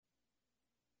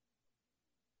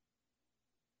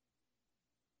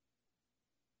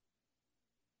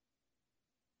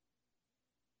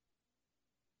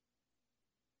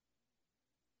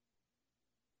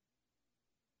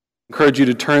Encourage you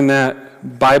to turn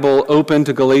that Bible open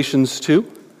to Galatians 2.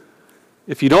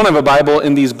 If you don't have a Bible,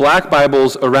 in these black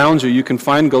Bibles around you, you can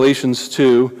find Galatians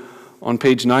 2 on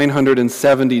page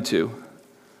 972.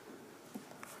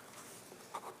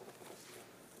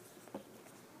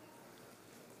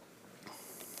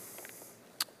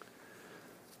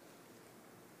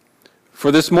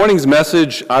 For this morning's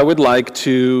message, I would like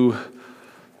to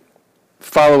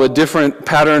follow a different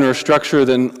pattern or structure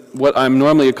than what I'm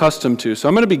normally accustomed to. So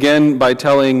I'm going to begin by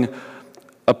telling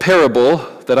a parable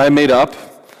that I made up,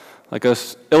 like an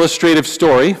illustrative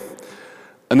story,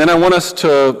 and then I want us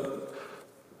to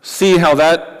see how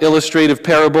that illustrative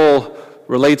parable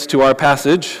relates to our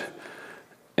passage,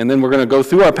 and then we're going to go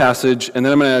through our passage, and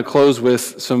then I'm going to close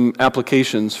with some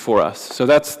applications for us. So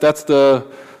that's the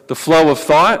flow of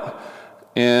thought,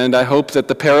 and I hope that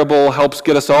the parable helps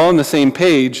get us all on the same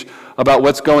page about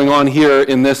what's going on here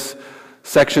in this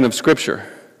section of Scripture.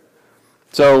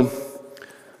 So,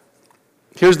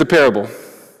 here's the parable.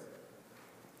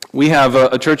 We have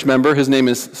a church member, his name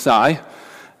is Sai,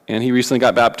 and he recently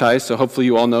got baptized, so hopefully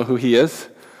you all know who he is.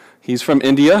 He's from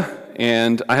India,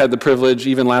 and I had the privilege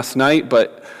even last night,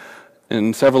 but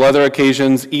in several other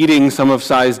occasions, eating some of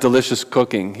Sai's delicious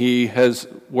cooking. He has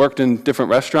worked in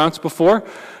different restaurants before,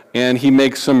 and he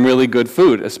makes some really good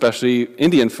food, especially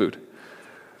Indian food.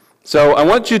 So I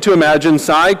want you to imagine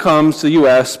Sai comes to the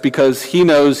U.S. because he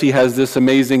knows he has this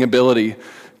amazing ability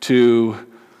to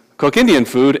cook Indian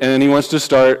food, and he wants to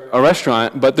start a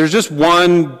restaurant. But there's just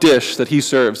one dish that he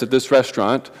serves at this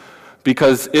restaurant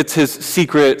because it's his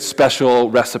secret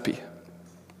special recipe.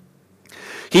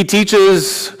 He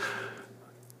teaches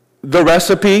the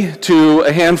recipe to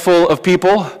a handful of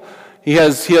people. He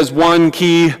has one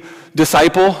key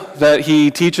disciple that he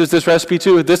teaches this recipe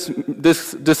to. This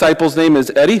disciple's name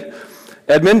is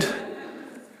Edmund.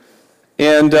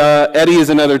 And Eddie is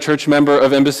another church member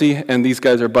of Embassy, and these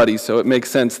guys are buddies, so it makes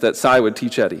sense that Sai would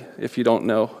teach Eddie, if you don't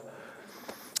know.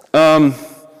 And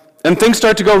things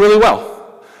start to go really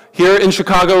well. Here in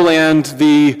Chicagoland,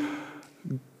 the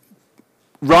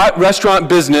restaurant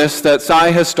business that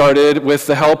Sai has started with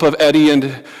the help of Eddie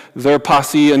and their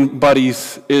posse and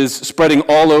buddies is spreading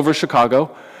all over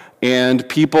Chicago. And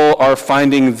people are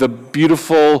finding the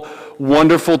beautiful,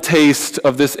 wonderful taste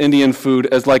of this Indian food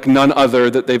as like none other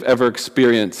that they've ever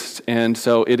experienced. And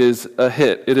so it is a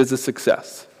hit. It is a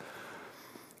success.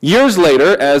 Years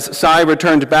later, as Sai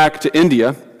returned back to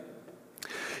India,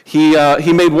 he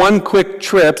made one quick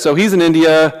trip. So he's in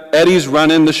India. Eddie's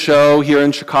running the show here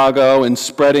in Chicago and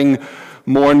spreading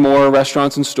more and more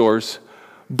restaurants and stores.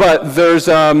 But there's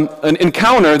an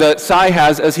encounter that Sai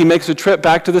has as he makes a trip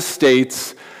back to the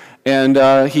States. And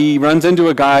he runs into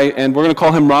a guy, and we're going to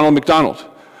call him Ronald McDonald,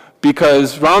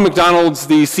 because Ronald McDonald's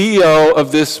the CEO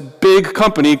of this big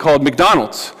company called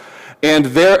McDonald's, and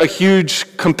they're a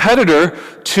huge competitor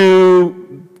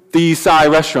to the Sai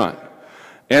restaurant.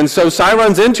 And so Sai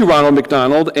runs into Ronald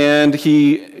McDonald, and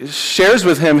he shares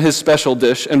with him his special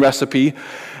dish and recipe,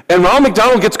 and Ronald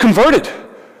McDonald gets converted.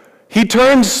 He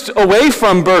turns away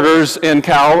from burgers and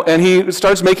cow, and he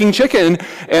starts making chicken,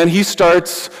 and he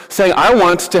starts saying, I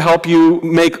want to help you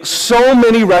make so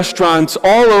many restaurants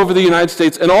all over the United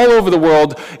States and all over the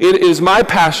world. It is my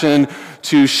passion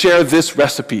to share this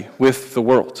recipe with the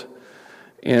world.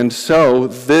 And so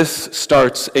this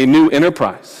starts a new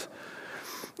enterprise.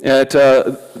 At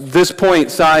this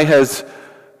point, Sai has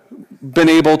been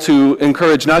able to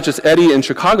encourage not just Eddie in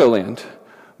Chicagoland,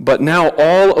 but now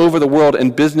all over the world,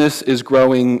 and business is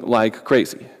growing like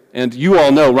crazy. And you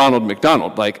all know Ronald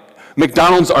McDonald. Like,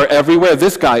 McDonald's are everywhere.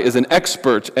 This guy is an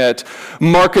expert at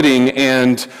marketing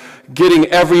and getting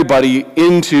everybody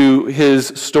into his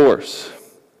stores.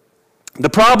 The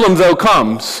problem, though,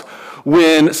 comes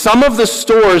when some of the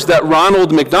stores that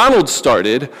Ronald McDonald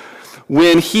started,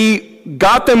 when he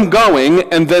got them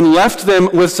going and then left them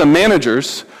with some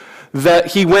managers, that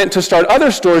he went to start other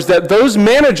stores, that those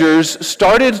managers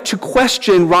started to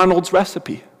question Ronald's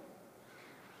recipe.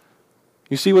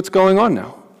 You see what's going on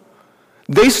now?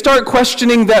 They start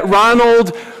questioning that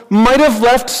Ronald might have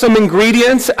left some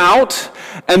ingredients out,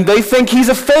 and they think he's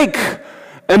a fake,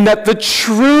 and that the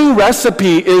true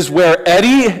recipe is where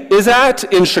Eddie is at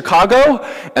in Chicago,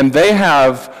 and they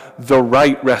have the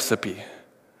right recipe.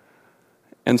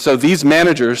 And so these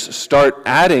managers start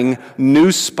adding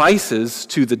new spices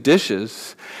to the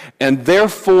dishes, and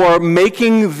therefore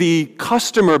making the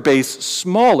customer base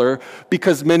smaller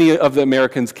because many of the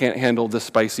Americans can't handle the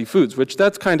spicy foods, which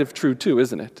that's kind of true too,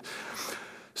 isn't it?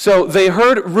 So they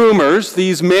heard rumors,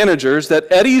 these managers, that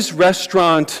Eddie's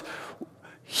restaurant,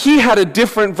 he had a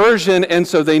different version, and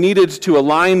so they needed to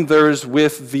align theirs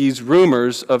with these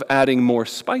rumors of adding more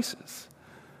spices.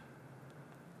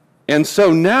 And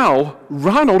so now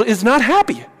Ronald is not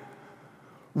happy.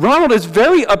 Ronald is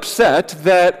very upset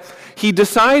that he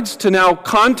decides to now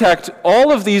contact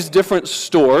all of these different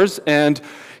stores, and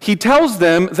he tells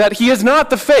them that he is not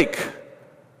the fake,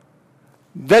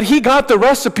 that he got the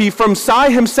recipe from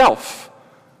Cy himself.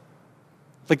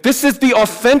 Like, this is the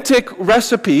authentic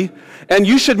recipe, and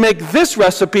you should make this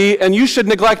recipe, and you should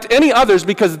neglect any others,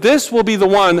 because this will be the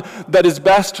one that is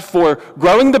best for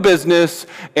growing the business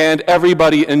and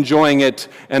everybody enjoying it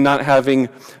and not having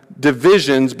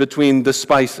divisions between the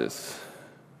spices.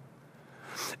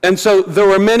 And so there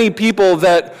were many people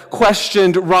that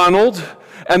questioned Ronald,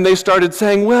 and they started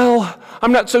saying, well,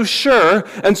 I'm not so sure.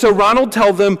 And so Ronald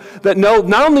told them that no,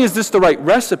 not only is this the right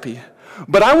recipe,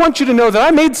 but I want you to know that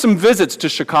I made some visits to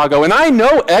Chicago, and I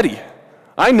know Eddie.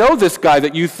 I know this guy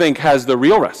that you think has the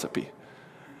real recipe.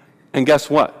 And guess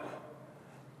what?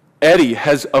 Eddie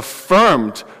has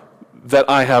affirmed that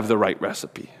I have the right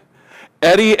recipe.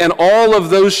 Eddie and all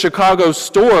of those Chicago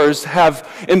stores have,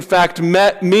 in fact,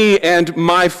 met me and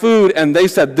my food, and they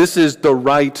said this is the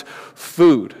right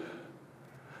food.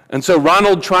 And so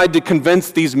Ronald tried to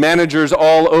convince these managers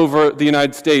all over the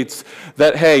United States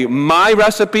that, hey, my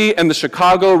recipe and the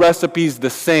Chicago recipe is the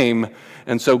same,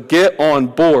 and so get on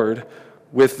board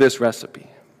with this recipe.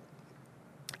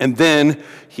 And then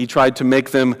he tried to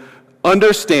make them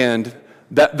understand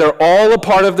that they're all a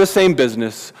part of the same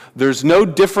business. There's no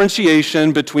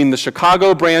differentiation between the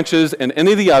Chicago branches and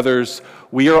any of the others.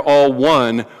 We are all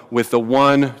one with the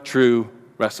one true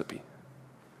recipe.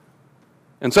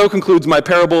 And so concludes my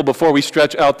parable before we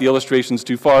stretch out the illustrations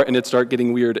too far and it start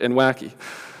getting weird and wacky.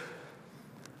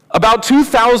 About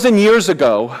 2,000 years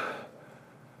ago,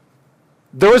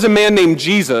 there was a man named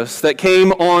Jesus that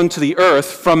came onto the earth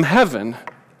from heaven,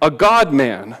 a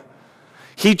God-man.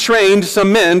 He trained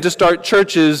some men to start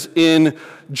churches in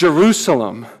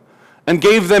Jerusalem and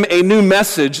gave them a new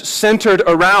message centered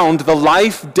around the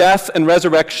life, death, and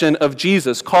resurrection of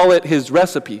Jesus. Call it his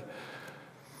recipe.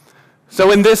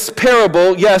 So in this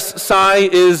parable, yes, Cy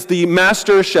is the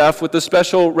master chef with the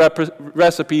special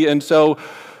recipe, and so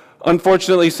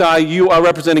unfortunately, Cy, you are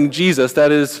representing Jesus.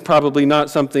 That is probably not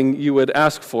something you would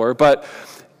ask for, but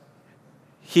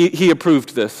he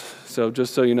approved this, so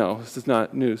just so you know, this is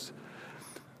not news.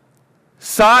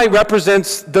 Cy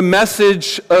represents the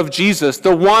message of Jesus,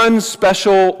 the one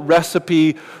special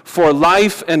recipe for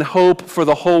life and hope for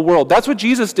the whole world. That's what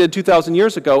Jesus did 2,000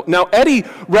 years ago. Now, Eddie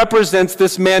represents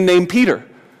this man named Peter.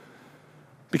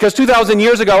 Because 2,000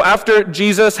 years ago, after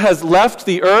Jesus has left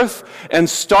the earth and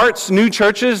starts new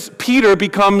churches, Peter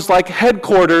becomes like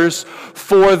headquarters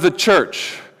for the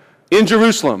church in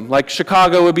Jerusalem, like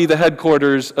Chicago would be the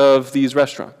headquarters of these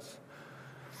restaurants.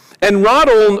 And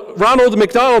Ronald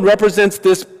McDonald represents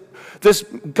this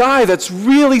guy that's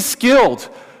really skilled,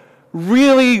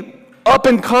 really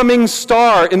up-and-coming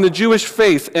star in the Jewish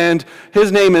faith, and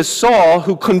his name is Saul,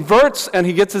 who converts, and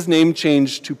he gets his name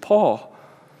changed to Paul.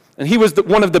 And he was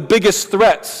one of the biggest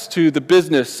threats to the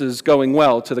businesses going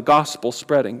well, to the gospel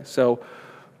spreading. So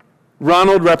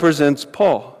Ronald represents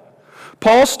Paul.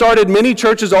 Paul started many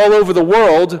churches all over the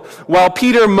world, while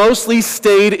Peter mostly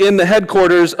stayed in the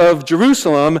headquarters of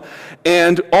Jerusalem,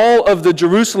 and all of the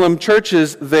Jerusalem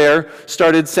churches there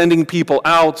started sending people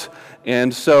out,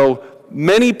 and so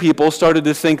many people started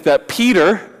to think that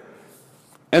Peter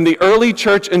and the early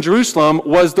church in Jerusalem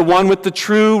was the one with the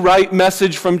true right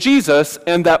message from Jesus,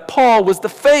 and that Paul was the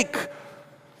fake,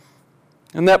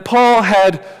 and that Paul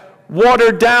had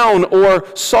watered down or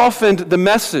softened the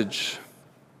message.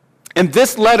 And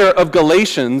this letter of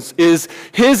Galatians is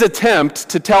his attempt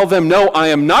to tell them, no, I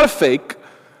am not a fake.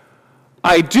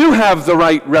 I do have the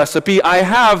right recipe. I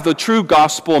have the true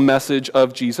gospel message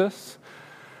of Jesus.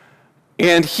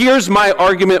 And here's my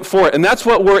argument for it. And that's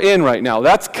what we're in right now.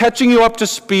 That's catching you up to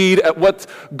speed at what's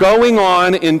going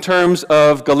on in terms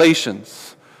of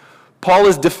Galatians. Paul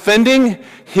is defending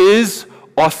his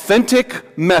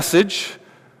authentic message,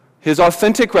 his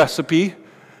authentic recipe,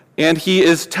 and he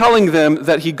is telling them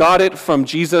that he got it from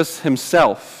Jesus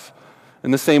himself, in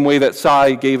the same way that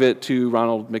Cy gave it to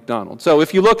Ronald McDonald. So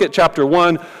if you look at chapter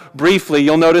 1 briefly,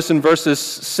 you'll notice in verses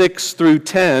 6 through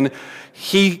 10,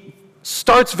 he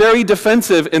starts very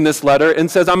defensive in this letter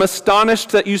and says, I'm astonished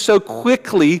that you so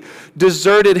quickly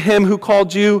deserted him who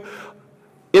called you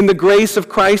in the grace of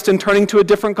Christ and turning to a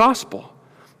different gospel.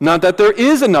 Not that there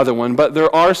is another one, but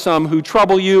there are some who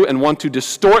trouble you and want to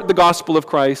distort the gospel of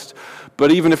Christ.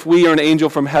 But even if we or an angel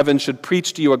from heaven should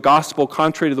preach to you a gospel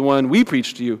contrary to the one we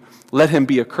preach to you, let him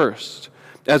be accursed.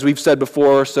 As we've said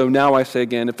before, so now I say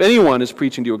again, if anyone is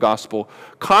preaching to you a gospel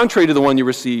contrary to the one you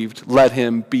received, let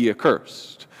him be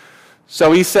accursed.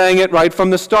 So he's saying it right from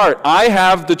the start. I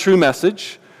have the true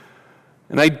message,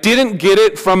 and I didn't get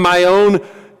it from my own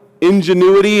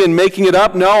ingenuity and making it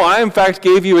up. No, I in fact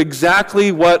gave you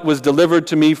exactly what was delivered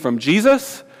to me from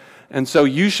Jesus, and so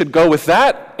you should go with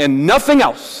that and nothing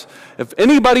else. If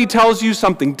anybody tells you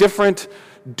something different,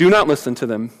 do not listen to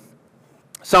them.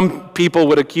 Some people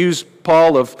would accuse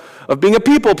Paul of being a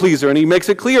people pleaser, and he makes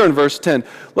it clear in verse 10.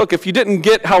 Look, if you didn't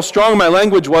get how strong my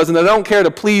language was and I don't care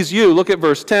to please you, look at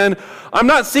verse 10. I'm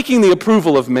not seeking the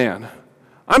approval of man.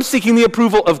 I'm seeking the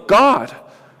approval of God.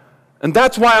 And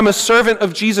that's why I'm a servant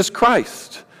of Jesus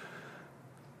Christ.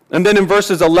 And then in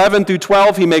verses 11 through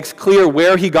 12, he makes clear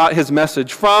where he got his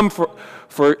message from.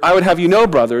 For I would have you know,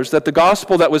 brothers, that the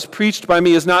gospel that was preached by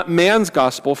me is not man's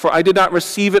gospel, for I did not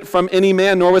receive it from any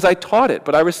man, nor was I taught it,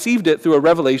 but I received it through a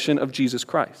revelation of Jesus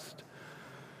Christ.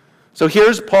 So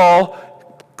here's Paul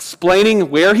explaining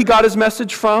where he got his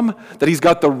message from, that he's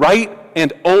got the right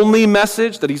and only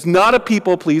message, that he's not a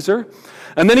people pleaser.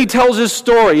 And then he tells his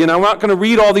story, and I'm not going to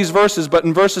read all these verses, but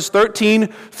in verses 13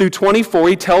 through 24,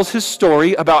 he tells his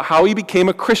story about how he became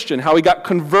a Christian, how he got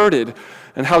converted,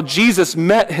 and how Jesus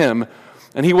met him.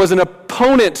 And he was an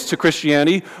opponent to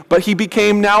Christianity, but he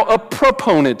became now a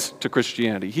proponent to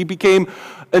Christianity. He became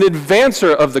an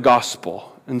advancer of the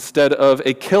gospel instead of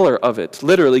a killer of it,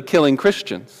 literally killing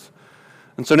Christians.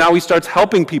 And so now he starts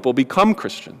helping people become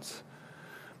Christians.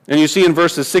 And you see in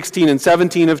verses 16 and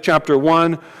 17 of chapter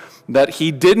 1 that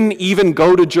he didn't even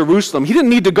go to Jerusalem. He didn't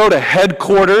need to go to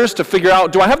headquarters to figure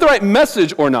out, do I have the right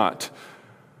message or not?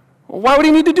 Well, why would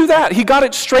he need to do that? He got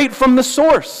it straight from the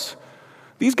source.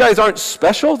 These guys aren't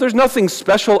special. There's nothing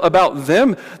special about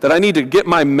them that I need to get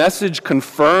my message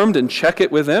confirmed and check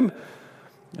it with them.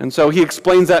 And so he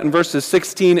explains that in verses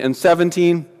 16 and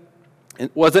 17.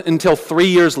 It wasn't until 3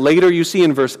 years later, you see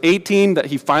in verse 18, that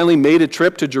he finally made a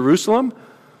trip to Jerusalem.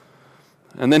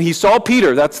 And then he saw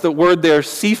Peter. That's the word there,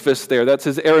 Cephas there. That's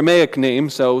his Aramaic name.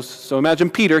 So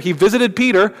imagine Peter. He visited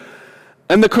Peter.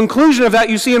 And the conclusion of that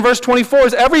you see in verse 24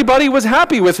 is everybody was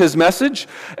happy with his message,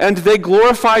 and they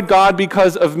glorified God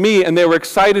because of me, and they were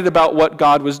excited about what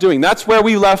God was doing. That's where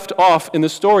we left off in the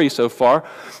story so far.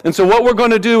 And so what we're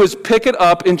going to do is pick it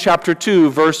up in chapter 2,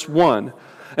 verse 1.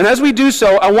 And as we do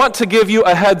so, I want to give you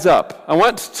a heads up. I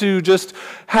want to just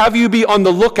have you be on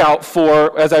the lookout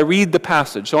for as I read the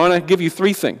passage. So I want to give you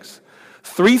three things.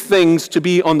 Three things to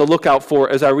be on the lookout for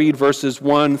as I read verses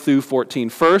 1 through 14.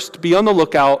 First, be on the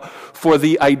lookout for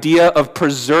the idea of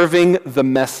preserving the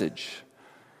message.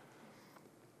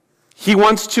 He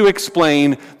wants to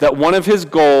explain that one of his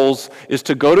goals is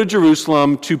to go to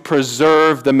Jerusalem to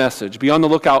preserve the message. Be on the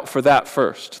lookout for that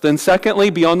first. Then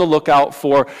secondly, be on the lookout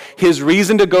for his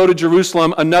reason to go to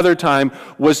Jerusalem another time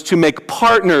was to make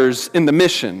partners in the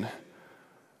mission.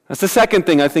 That's the second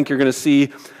thing I think you're going to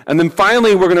see. And then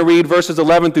finally, we're going to read verses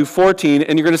 11 through 14,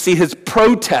 and you're going to see his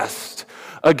protest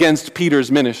against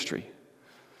Peter's ministry.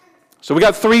 So we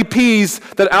got 3 P's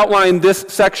that outline this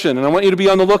section, and I want you to be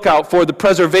on the lookout for the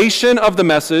preservation of the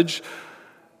message,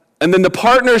 and then the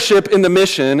partnership in the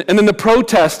mission, and then the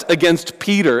protest against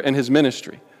Peter and his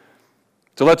ministry.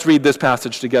 So let's read this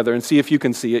passage together and see if you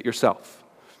can see it yourself.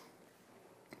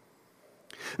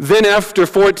 Then after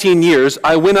 14 years,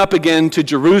 I went up again to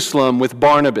Jerusalem with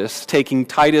Barnabas, taking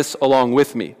Titus along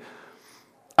with me.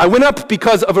 I went up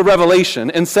because of a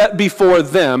revelation and set before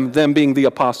them being the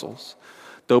apostles,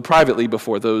 though privately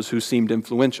before those who seemed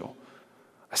influential.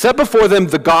 I set before them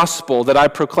the gospel that I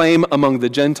proclaim among the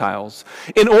Gentiles,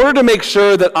 in order to make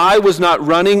sure that I was not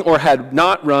running or had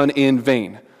not run in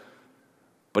vain.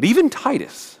 But even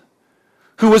Titus,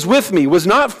 who was with me, was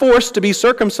not forced to be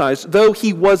circumcised, though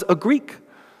he was a Greek.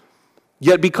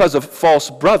 Yet because of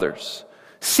false brothers,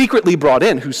 secretly brought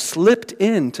in, who slipped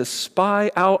in to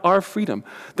spy out our freedom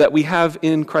that we have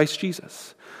in Christ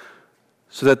Jesus,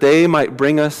 so that they might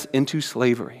bring us into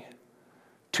slavery.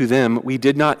 To them we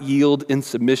did not yield in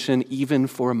submission even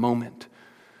for a moment,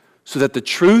 so that the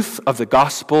truth of the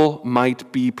gospel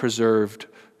might be preserved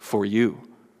for you.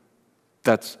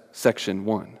 That's section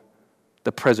 1.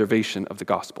 The preservation of the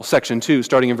gospel. Section 2,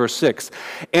 starting in verse 6.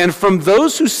 And from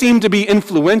those who seem to be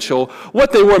influential,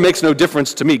 what they were makes no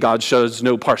difference to me. God shows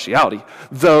no partiality.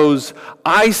 Those,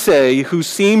 I say, who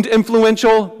seemed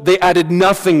influential, they added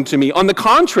nothing to me. On the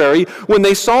contrary, when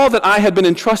they saw that I had been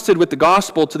entrusted with the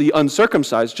gospel to the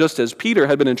uncircumcised, just as Peter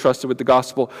had been entrusted with the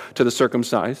gospel to the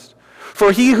circumcised,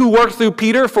 for he who worked through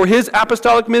Peter for his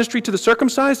apostolic ministry to the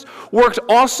circumcised, worked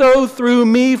also through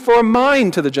me for mine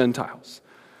to the Gentiles.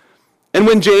 And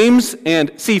when James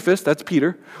and Cephas, that's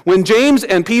Peter, when James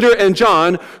and Peter and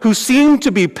John, who seemed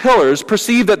to be pillars,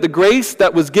 perceived that the grace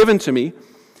that was given to me,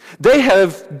 They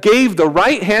have gave the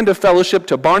right hand of fellowship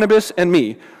to Barnabas and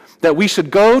me, that we should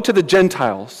go to the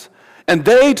Gentiles, and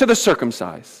they to the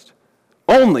circumcised.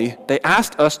 Only they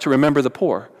asked us to remember the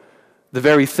poor, the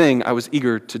very thing I was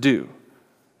eager to do.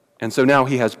 And so now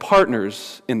he has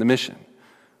partners in the mission.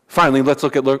 Finally, let's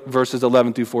look at verses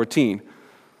 11 through 14.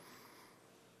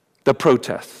 The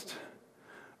protest.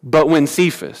 But when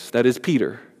Cephas, that is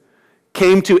Peter,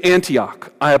 came to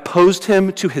Antioch, I opposed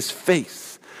him to his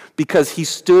face, because he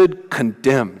stood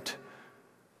condemned.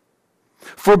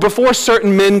 For before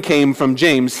certain men came from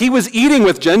James, he was eating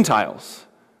with Gentiles.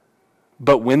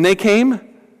 But when they came,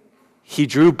 he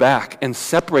drew back and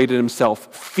separated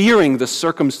himself, fearing the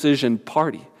circumcision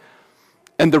party.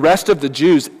 And the rest of the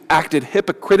Jews acted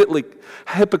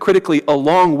hypocritically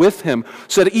along with him,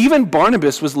 so that even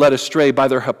Barnabas was led astray by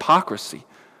their hypocrisy.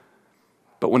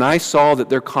 But when I saw that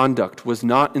their conduct was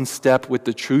not in step with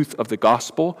the truth of the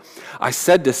gospel, I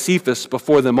said to Cephas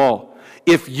before them all,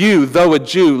 if you, though a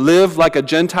Jew, live like a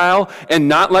Gentile and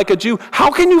not like a Jew, how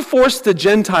can you force the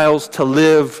Gentiles to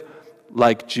live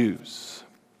like Jews?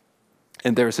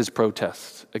 And there's his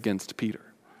protest against Peter.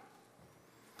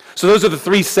 So those are the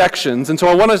three sections. And so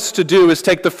what I want us to do is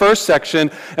take the first section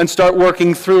and start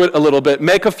working through it a little bit,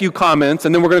 make a few comments,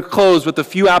 and then we're going to close with a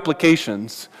few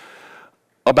applications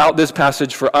about this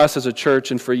passage for us as a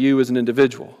church and for you as an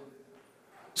individual.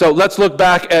 So let's look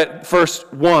back at verse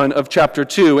 1 of chapter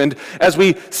 2. And as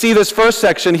we see this first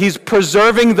section, he's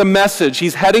preserving the message.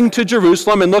 He's heading to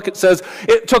Jerusalem. And look, it says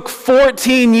it took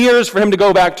 14 years for him to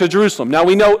go back to Jerusalem. Now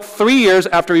we know 3 years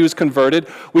after he was converted.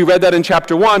 We read that in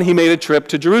chapter 1, he made a trip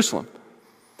to Jerusalem.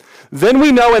 Then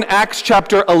we know in Acts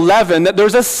chapter 11 that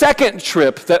there's a second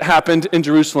trip that happened in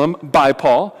Jerusalem by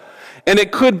Paul. And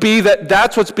it could be that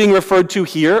that's what's being referred to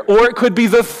here, or it could be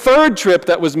the third trip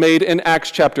that was made in Acts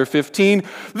chapter 15.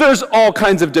 There's all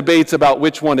kinds of debates about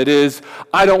which one it is.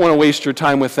 I don't want to waste your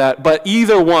time with that, but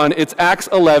either one, it's Acts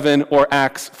 11 or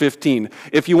Acts 15.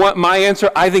 If you want my answer,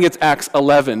 I think it's Acts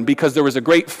 11, because there was a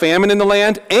great famine in the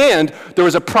land, and there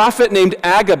was a prophet named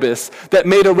Agabus that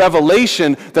made a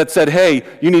revelation that said, hey,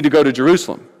 you need to go to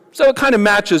Jerusalem. So it kind of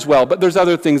matches well, but there's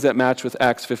other things that match with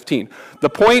Acts 15. The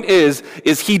point is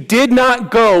he did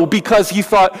not go because he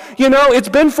thought, it's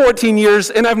been 14 years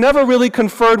and I've never really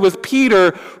conferred with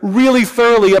Peter really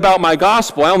thoroughly about my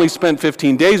gospel. I only spent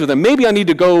 15 days with him. Maybe I need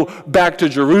to go back to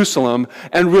Jerusalem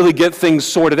and really get things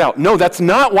sorted out. No, that's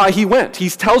not why he went. He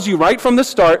tells you right from the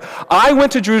start, I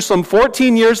went to Jerusalem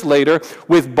 14 years later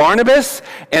with Barnabas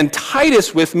and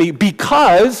Titus with me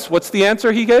because, what's the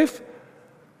answer he gave?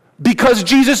 Because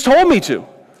Jesus told me to.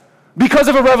 Because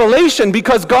of a revelation.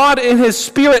 Because God in his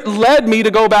Spirit led me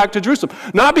to go back to Jerusalem.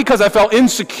 Not because I felt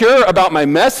insecure about my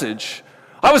message.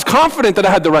 I was confident that I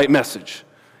had the right message.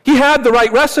 He had the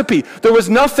right recipe. There was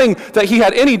nothing that he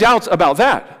had any doubts about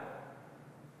that.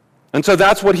 And so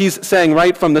that's what he's saying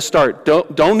right from the start.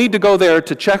 Don't need to go there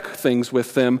to check things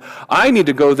with them. I need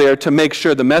to go there to make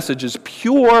sure the message is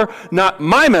pure, not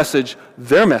my message,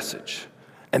 their message.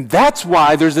 And that's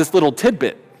why there's this little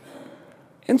tidbit.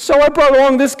 And so I brought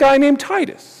along this guy named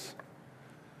Titus.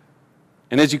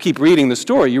 And as you keep reading the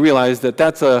story, you realize that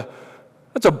that's a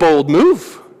bold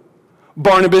move.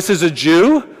 Barnabas is a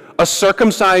Jew, a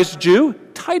circumcised Jew.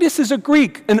 Titus is a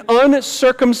Greek, an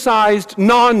uncircumcised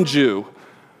non-Jew.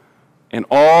 And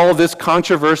all this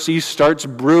controversy starts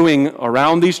brewing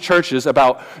around these churches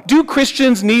about, do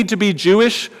Christians need to be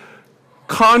Jewish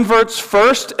converts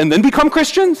first and then become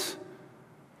Christians?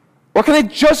 Or can they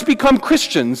just become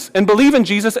Christians and believe in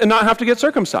Jesus and not have to get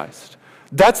circumcised?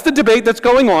 That's the debate that's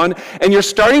going on, and you're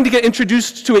starting to get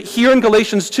introduced to it here in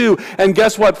Galatians 2. And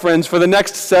guess what, friends? For the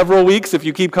next several weeks, if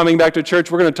you keep coming back to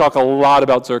church, we're going to talk a lot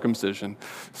about circumcision.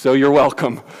 So you're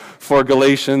welcome for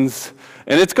Galatians.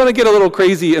 And it's going to get a little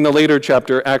crazy in the later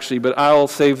chapter, actually, but I'll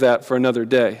save that for another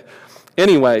day.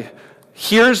 Anyway,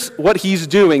 here's what he's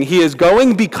doing. He is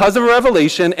going because of a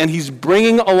revelation, and he's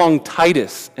bringing along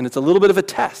Titus, and it's a little bit of a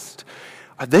test.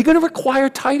 Are they going to require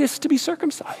Titus to be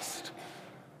circumcised?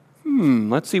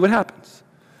 Let's see what happens.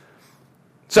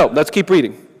 So, let's keep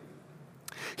reading.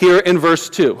 Here in verse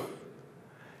 2.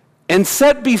 And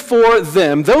set before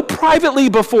them, though privately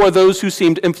before those who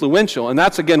seemed influential, and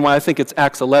that's again why I think it's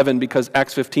Acts 11, because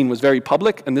Acts 15 was very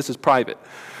public, and this is private.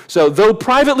 So, though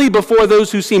privately before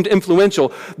those who seemed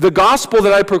influential, the gospel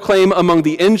that I proclaim among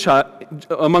the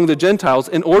Gentiles,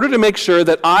 in order to make sure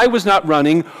that I was not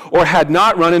running or had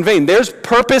not run in vain. There's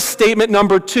purpose statement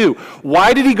number 2.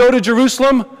 Why did he go to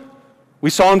Jerusalem? We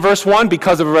saw in verse 1,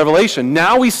 because of a revelation.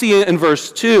 Now we see in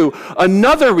verse 2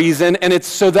 another reason, and it's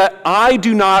so that I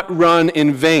do not run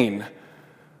in vain.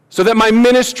 So that my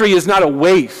ministry is not a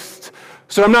waste.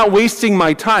 so I'm not wasting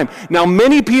my time. Now,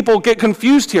 many people get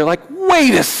confused here, like,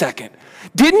 wait a second.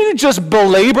 Didn't you just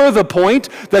belabor the point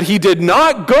that he did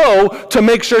not go to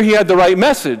make sure he had the right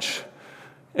message?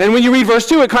 And when you read verse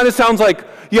 2, it kind of sounds like,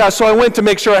 yeah, so I went to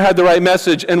make sure I had the right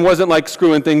message and wasn't like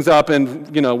screwing things up and,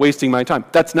 wasting my time.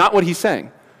 That's not what he's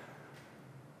saying.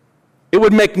 It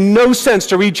would make no sense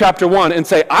to read chapter 1 and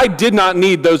say, I did not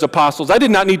need those apostles. I did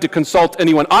not need to consult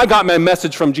anyone. I got my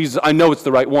message from Jesus. I know it's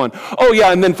the right one. Oh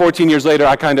yeah, and then 14 years later,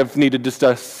 I kind of needed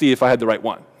to see if I had the right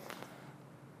one.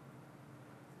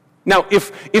 Now,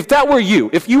 if that were you,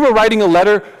 if you were writing a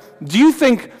letter, do you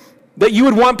think that you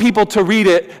would want people to read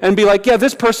it and be like, yeah,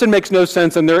 this person makes no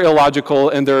sense and they're illogical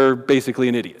and they're basically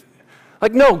an idiot?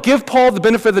 Like, no, give Paul the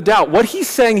benefit of the doubt. What he's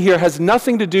saying here has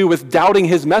nothing to do with doubting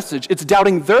his message. It's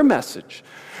doubting their message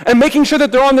and making sure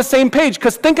that they're on the same page.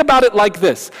 Because think about it like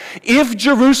this. If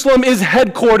Jerusalem is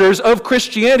headquarters of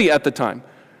Christianity at the time,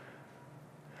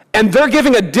 and they're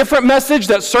giving a different message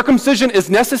that circumcision is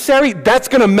necessary, that's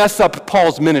going to mess up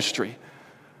Paul's ministry.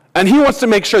 And he wants to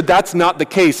make sure that's not the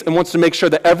case and wants to make sure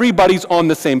that everybody's on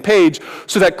the same page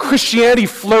so that Christianity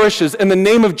flourishes and the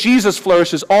name of Jesus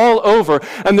flourishes all over.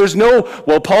 And there's no,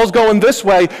 well, Paul's going this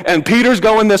way and Peter's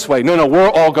going this way. No, we're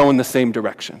all going the same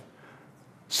direction.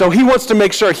 So he wants to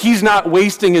make sure he's not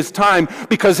wasting his time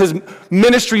because his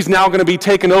ministry is now going to be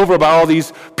taken over by all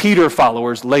these Peter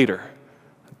followers later.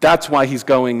 That's why he's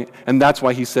going, and that's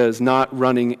why he says, not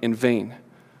running in vain.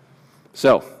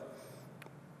 So,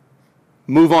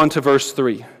 move on to verse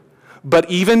 3. But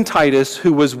even Titus,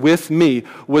 who was with me,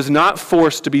 was not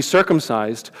forced to be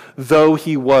circumcised, though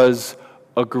he was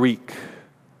a Greek.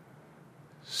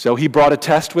 So he brought a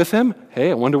test with him.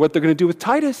 Hey, I wonder what they're going to do with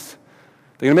Titus.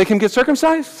 They're going to make him get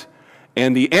circumcised?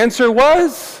 And the answer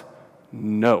was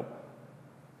no.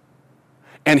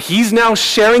 And he's now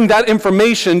sharing that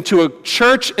information to a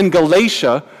church in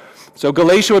Galatia. So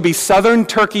Galatia would be southern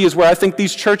Turkey is where I think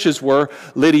these churches were.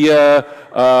 Lydia,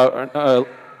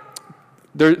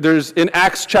 there's in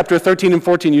Acts chapter 13 and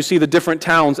 14, you see the different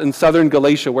towns in southern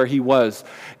Galatia where he was.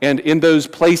 And in those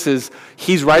places,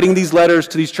 he's writing these letters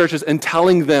to these churches and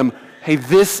telling them, hey,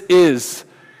 this is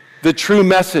the true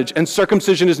message, and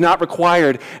circumcision is not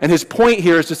required. And his point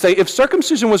here is to say, if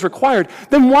circumcision was required,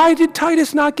 then why did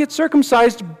Titus not get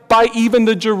circumcised by even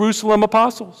the Jerusalem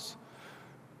apostles?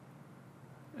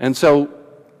 And so,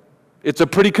 it's a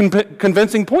pretty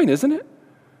convincing point, isn't it?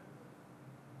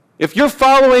 If you're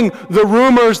following the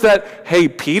rumors that, hey,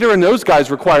 Peter and those guys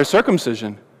require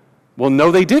circumcision, well, no,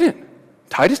 they didn't.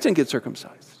 Titus didn't get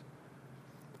circumcised.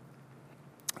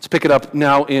 Let's pick it up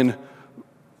now in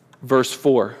verse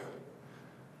 4.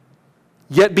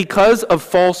 Yet because of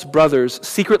false brothers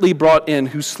secretly brought in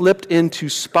who slipped in to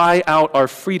spy out our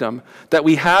freedom that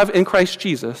we have in Christ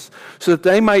Jesus, so that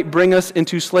they might bring us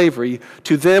into slavery,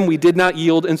 to them we did not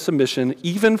yield in submission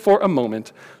even for a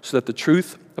moment, so that the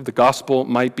truth of the gospel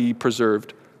might be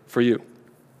preserved for you.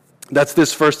 That's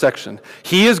this first section.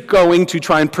 He is going to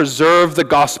try and preserve the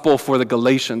gospel for the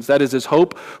Galatians. That is his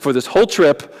hope for this whole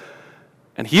trip.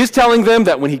 And he is telling them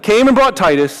that when he came and brought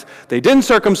Titus, they didn't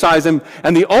circumcise him.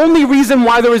 And the only reason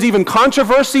why there was even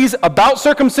controversies about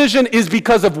circumcision is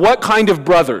because of what kind of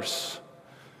brothers?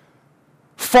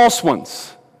 False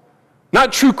ones,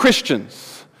 not true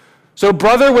Christians. So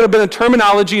brother would have been a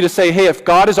terminology to say, hey, if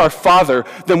God is our father,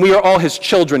 then we are all his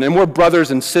children, and we're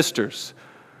brothers and sisters.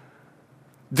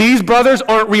 These brothers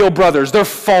aren't real brothers. They're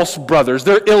false brothers.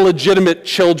 They're illegitimate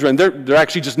children. They're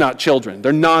actually just not children.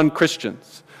 They're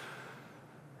non-Christians.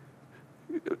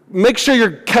 Make sure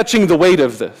you're catching the weight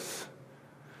of this.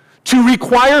 To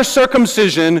require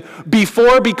circumcision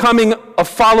before becoming a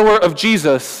follower of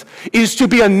Jesus is to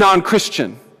be a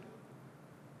non-Christian.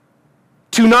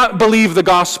 To not believe the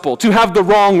gospel, to have the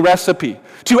wrong recipe,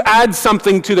 to add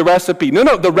something to the recipe.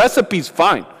 No, the recipe's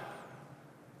fine.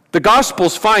 The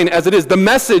gospel's fine as it is. The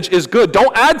message is good.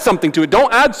 Don't add something to it.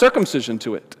 Don't add circumcision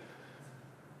to it.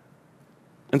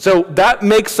 And so that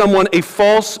makes someone a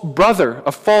false brother,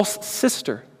 a false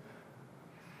sister.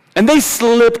 And they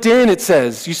slipped in, it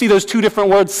says. You see those two different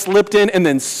words, slipped in and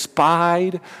then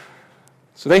spied.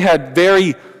 So they had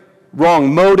very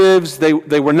wrong motives. They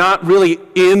were not really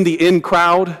in the in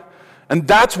crowd. And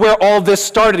that's where all this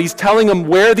started. He's telling them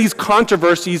where these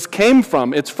controversies came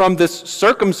from. It's from this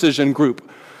circumcision group.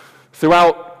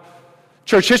 Throughout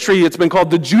church history, it's been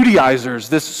called the Judaizers,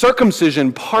 this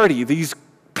circumcision party, these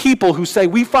people who say,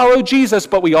 we follow Jesus,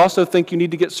 but we also think you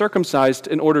need to get circumcised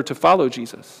in order to follow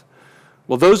Jesus.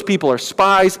 Well, those people are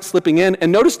spies slipping in.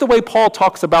 And notice the way Paul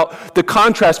talks about the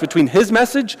contrast between his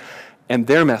message and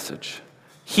their message.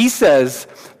 He says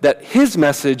that his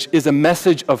message is a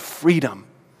message of freedom.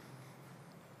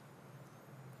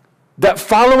 That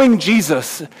following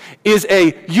Jesus is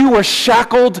you are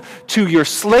shackled to your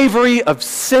slavery of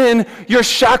sin, you're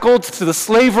shackled to the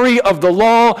slavery of the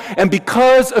law, and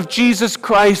because of Jesus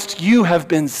Christ, you have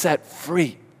been set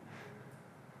free.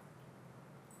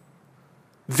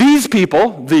 These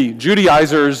people, the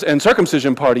Judaizers and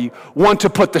circumcision party, want to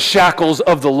put the shackles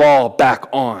of the law back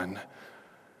on.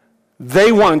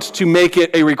 They want to make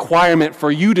it a requirement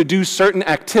for you to do certain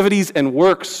activities and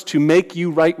works to make you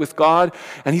right with God.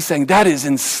 And he's saying that is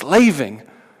enslaving.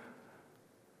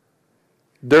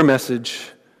 Their message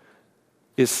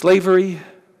is slavery.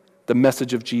 The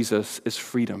message of Jesus is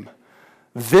freedom.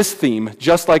 This theme,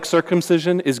 just like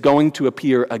circumcision, is going to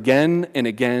appear again and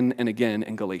again and again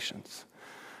in Galatians.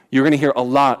 You're going to hear a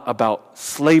lot about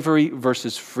slavery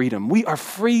versus freedom. We are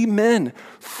free men,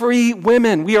 free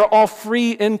women. We are all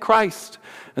free in Christ.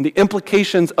 And the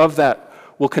implications of that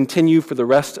will continue for the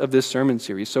rest of this sermon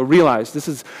series. So realize this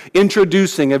is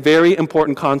introducing a very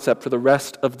important concept for the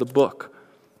rest of the book.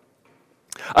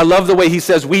 I love the way he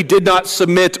says, we did not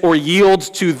submit or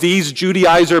yield to these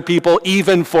Judaizer people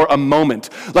even for a moment.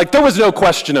 Like there was no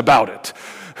question about it.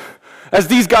 As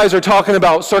these guys are talking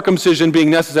about circumcision being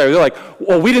necessary, they're like,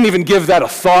 well, we didn't even give that a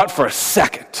thought for a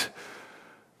second.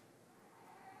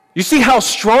 You see how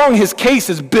strong his case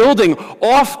is building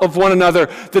off of one another,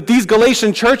 that these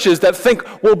Galatian churches that think,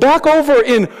 well, back over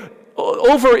in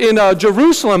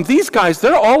Jerusalem, these guys,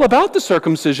 they're all about the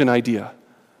circumcision idea.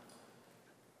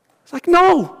 It's like,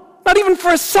 no, not even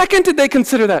for a second did they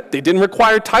consider that. They didn't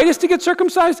require Titus to get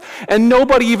circumcised, and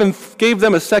nobody even gave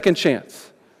them a second chance.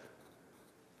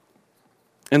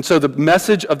 And so the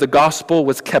message of the gospel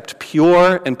was kept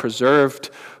pure and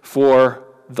preserved for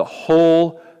the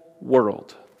whole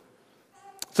world.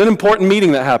 It's an important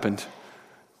meeting that happened.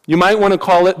 You might want to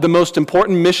call it the most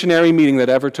important missionary meeting that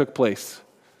ever took place.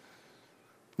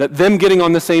 That them getting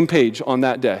on the same page on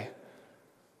that day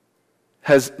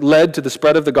has led to the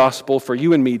spread of the gospel for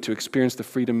you and me to experience the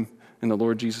freedom in the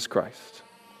Lord Jesus Christ.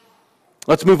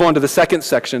 Let's move on to the second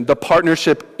section, the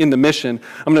partnership in the mission.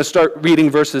 I'm going to start reading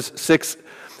verses 6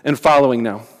 and following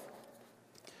now.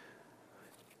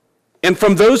 And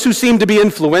from those who seem to be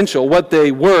influential, what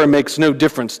they were makes no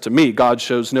difference to me. God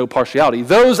shows no partiality.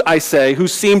 Those, I say, who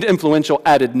seemed influential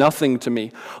added nothing to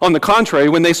me. On the contrary,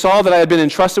 when they saw that I had been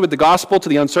entrusted with the gospel to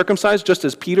the uncircumcised, just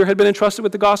as Peter had been entrusted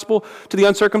with the gospel to the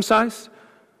uncircumcised,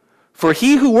 for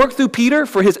he who worked through Peter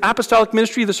for his apostolic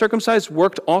ministry of the circumcised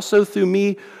worked also through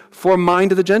me for mine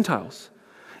to the Gentiles.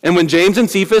 And when James and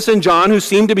Cephas and John, who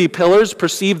seemed to be pillars,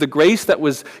 perceived the grace that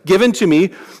was given to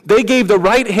me, they gave the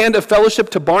right hand of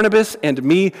fellowship to Barnabas and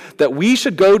me, that we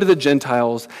should go to the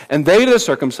Gentiles, and they to the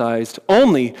circumcised.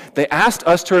 Only they asked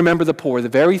us to remember the poor, the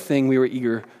very thing we were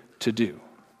eager to do.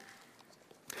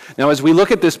 Now, as we look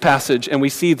at this passage and we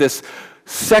see this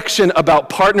section about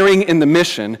partnering in the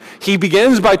mission, he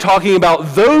begins by talking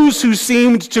about those who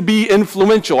seemed to be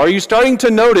influential. Are you starting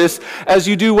to notice, as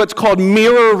you do what's called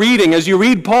mirror reading, as you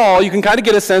read Paul, you can kind of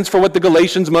get a sense for what the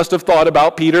Galatians must have thought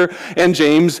about Peter and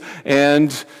James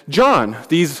and John,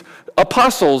 these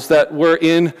apostles that were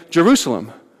in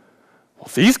Jerusalem. Well,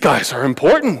 these guys are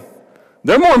important.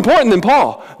 They're more important than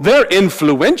Paul. They're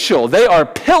influential. They are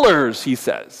pillars, he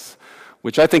says,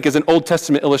 which I think is an Old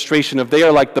Testament illustration of they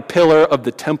are like the pillar of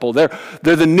the temple. They're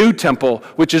the new temple,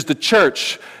 which is the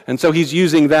church. And so he's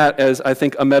using that as, I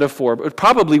think, a metaphor. But it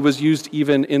probably was used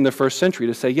even in the first century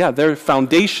to say, yeah, they're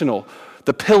foundational,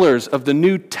 the pillars of the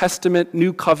New Testament,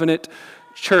 New Covenant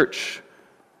church,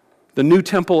 the new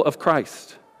temple of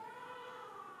Christ.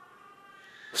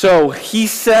 So he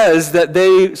says that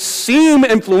they seem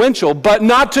influential, but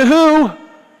not to who?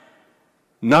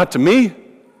 Not to me.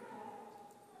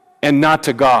 And not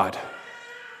to God.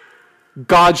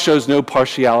 God shows no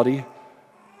partiality.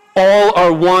 All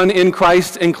are one in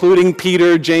Christ, including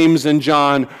Peter, James, and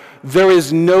John. There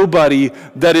is nobody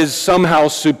that is somehow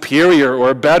superior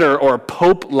or better or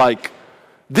Pope-like.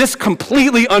 This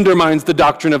completely undermines the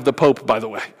doctrine of the Pope, by the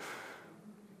way.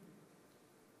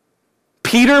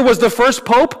 Peter was the first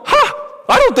Pope?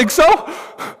 I don't think so.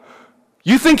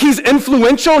 You think he's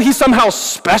influential? He's somehow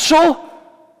special?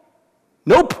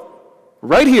 Nope.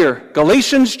 Right here,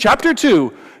 Galatians chapter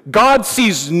 2, God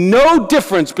sees no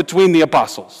difference between the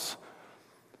apostles.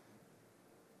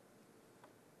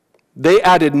 They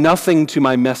added nothing to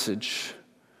my message.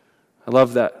 I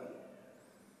love that.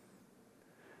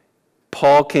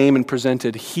 Paul came and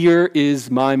presented, here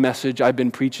is my message I've been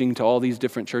preaching to all these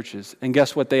different churches. And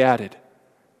guess what they added?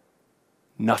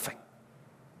 Nothing.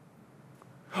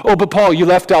 Oh, but Paul, you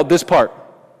left out this part.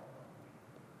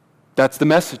 That's the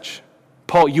message.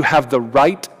 Paul, you have the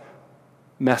right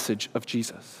message of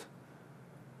Jesus.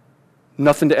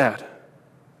 Nothing to add.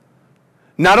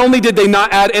 Not only did they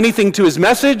not add anything to his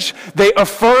message, they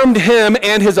affirmed him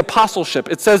and his apostleship.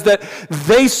 It says that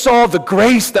they saw the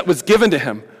grace that was given to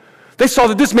him. They saw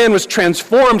that this man was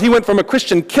transformed. He went from a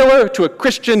Christian killer to a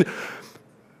Christian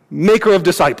maker of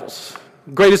disciples,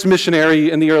 greatest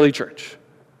missionary in the early church.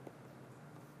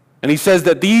 And he says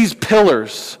that these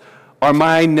pillars are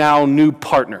my now new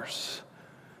partners.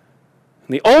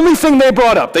 And the only thing they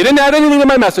brought up, they didn't add anything to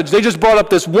my message, they just brought up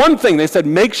this one thing. They said,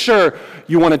 make sure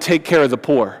you want to take care of the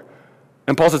poor.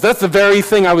 And Paul says, that's the very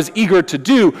thing I was eager to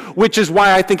do, which is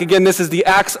why I think, again, this is the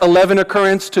Acts 11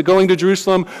 occurrence to going to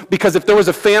Jerusalem, because if there was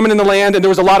a famine in the land and there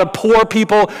was a lot of poor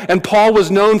people, and Paul was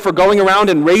known for going around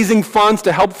and raising funds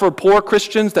to help for poor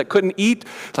Christians that couldn't eat,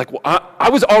 it's like, well, I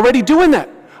was already doing that.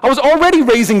 I was already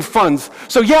raising funds.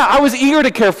 So yeah, I was eager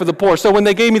to care for the poor. So when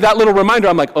they gave me that little reminder,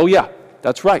 I'm like, oh yeah,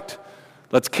 that's right.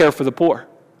 Let's care for the poor.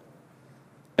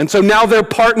 And so now they're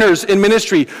partners in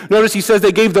ministry. Notice he says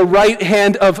they gave the right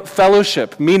hand of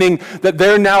fellowship, meaning that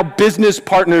they're now business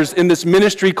partners in this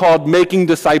ministry called making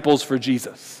disciples for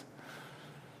Jesus.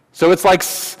 So it's like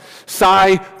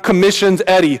Cy commissions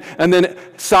Eddie, and then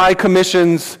Cy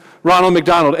commissions Ronald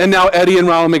McDonald, and now Eddie and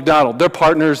Ronald McDonald. They're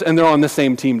partners, and they're on the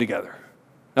same team together.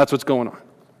 That's what's going on.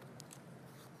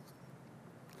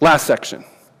 Last section.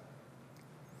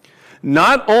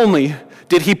 Not only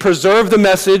did he preserve the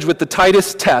message with the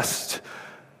Titus test,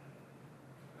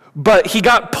 but he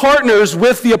got partners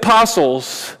with the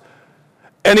apostles,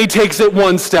 and he takes it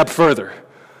one step further.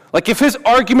 Like, if his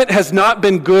argument has not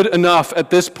been good enough at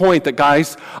this point that,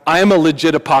 guys, I am a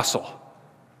legit apostle,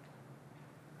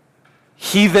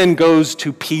 he then goes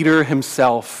to Peter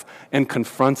himself and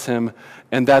confronts him,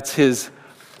 and that's his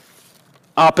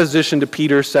opposition to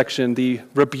Peter's section, the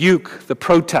rebuke, the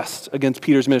protest against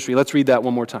Peter's ministry. Let's read that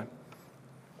one more time.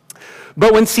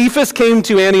 But when Cephas came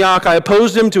to Antioch, I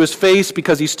opposed him to his face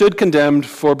because he stood condemned,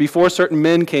 for before certain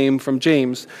men came from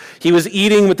James, he was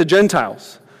eating with the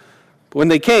Gentiles. But when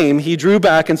they came, he drew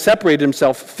back and separated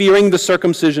himself, fearing the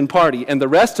circumcision party, and the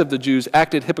rest of the Jews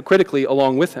acted hypocritically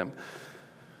along with him.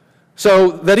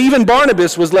 So that even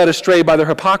Barnabas was led astray by their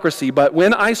hypocrisy. But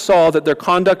when I saw that their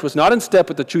conduct was not in step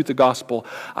with the truth of the gospel,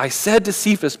 I said to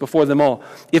Cephas before them all,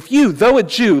 if you, though a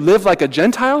Jew, live like a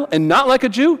Gentile and not like a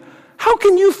Jew, how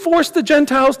can you force the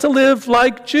Gentiles to live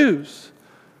like Jews?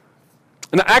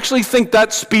 And I actually think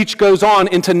that speech goes on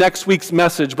into next week's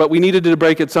message, but we needed to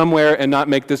break it somewhere and not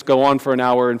make this go on for an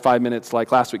hour and 5 minutes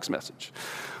like last week's message.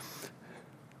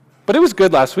 But it was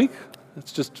good last week.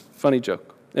 It's just a funny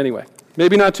joke. Anyway,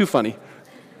 maybe not too funny.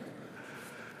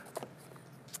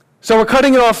 So we're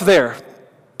cutting it off there.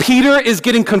 Peter is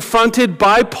getting confronted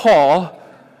by Paul,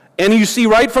 and you see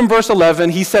right from verse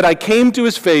 11, he said, I came to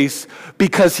his face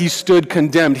because he stood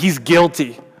condemned. He's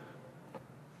guilty.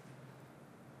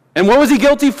 And what was he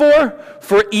guilty for?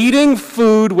 For eating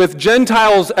food with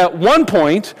Gentiles at one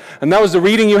point, and that was the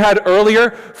reading you had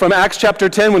earlier from Acts chapter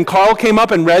 10 when Carl came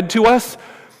up and read to us.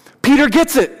 Peter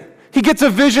gets it. He gets a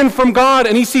vision from God,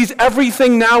 and he sees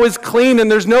everything now is clean, and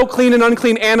there's no clean and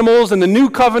unclean animals, and the new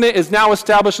covenant is now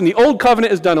established, and the old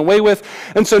covenant is done away with.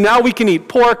 And so now we can eat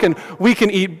pork, and we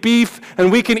can eat beef, and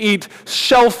we can eat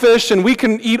shellfish, and we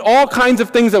can eat all kinds of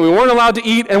things that we weren't allowed to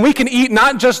eat, and we can eat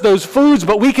not just those foods,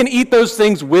 but we can eat those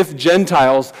things with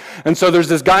Gentiles. And so there's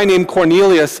this guy named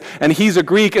Cornelius, and he's a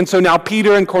Greek, and so now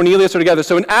Peter and Cornelius are together.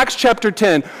 So in Acts chapter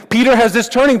 10, Peter has this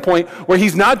turning point where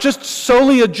he's not just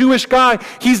solely a Jewish guy,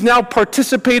 he's now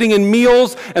participating in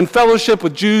meals and fellowship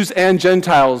with Jews and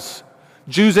Gentiles,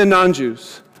 Jews and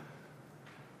non-Jews.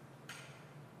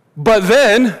 But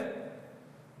then,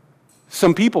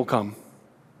 some people come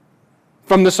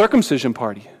from the circumcision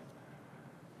party,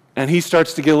 and he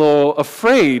starts to get a little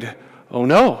afraid. Oh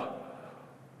no,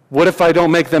 what if I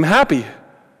don't make them happy?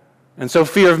 And so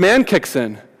fear of man kicks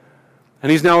in.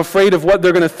 And he's now afraid of what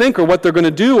they're going to think or what they're going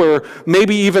to do, or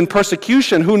maybe even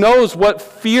persecution. Who knows what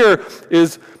fear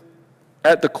is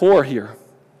at the core here.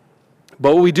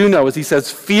 But what we do know is he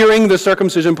says, fearing the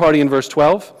circumcision party in verse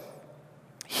 12,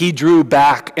 he drew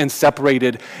back and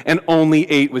separated and only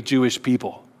ate with Jewish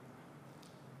people.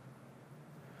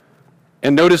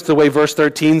 And notice the way verse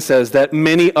 13 says that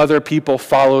many other people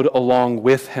followed along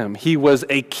with him. He was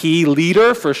a key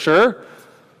leader for sure,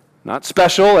 not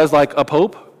special as like a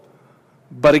pope,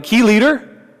 but a key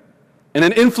leader and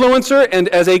an influencer. And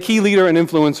as a key leader and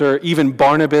influencer, even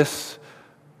Barnabas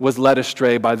was led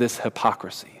astray by this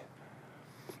hypocrisy.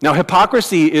 Now,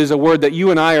 hypocrisy is a word that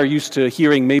you and I are used to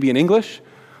hearing maybe in English,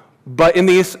 but in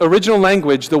the original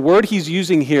language, the word he's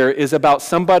using here is about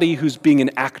somebody who's being an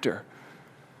actor,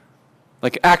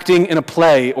 like acting in a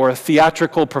play or a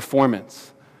theatrical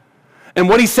performance. And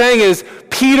what he's saying is,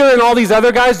 Peter and all these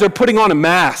other guys, they're putting on a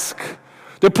mask.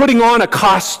 They're putting on a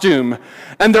costume,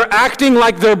 and they're acting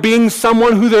like they're being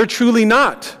someone who they're truly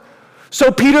not. So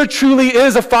Peter truly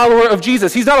is a follower of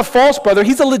Jesus. He's not a false brother.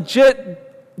 He's a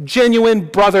legit, genuine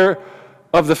brother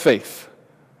of the faith.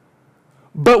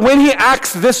 But when he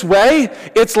acts this way,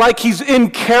 it's like he's in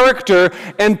character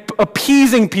and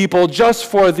appeasing people just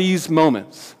for these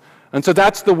moments. And so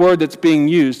that's the word that's being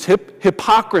used.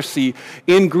 Hypocrisy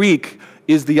in Greek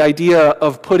is the idea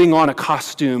of putting on a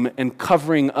costume and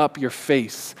covering up your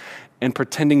face and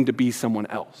pretending to be someone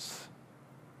else.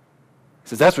 He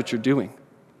says, that's what you're doing.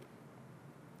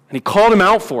 And he called him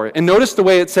out for it. And notice the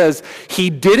way it says, he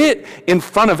did it in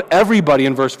front of everybody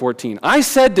in verse 14. I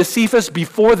said to Cephas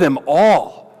before them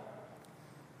all.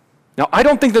 Now, I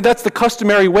don't think that that's the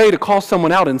customary way to call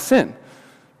someone out in sin.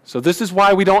 So this is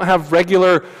why we don't have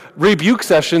regular rebuke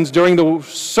sessions during the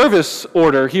service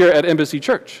order here at Embassy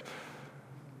Church.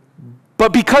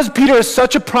 But because Peter is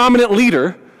such a prominent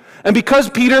leader, and because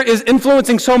Peter is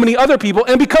influencing so many other people,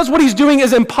 and because what he's doing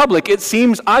is in public, it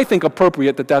seems, I think,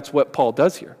 appropriate that that's what Paul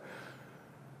does here.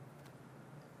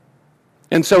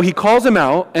 And so he calls him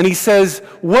out, and he says,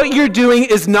 what you're doing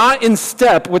is not in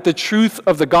step with the truth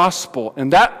of the gospel.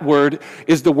 And that word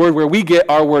is the word where we get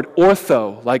our word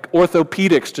ortho, like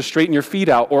orthopedics to straighten your feet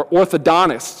out, or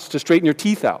orthodontists to straighten your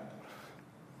teeth out.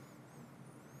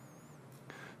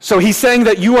 So he's saying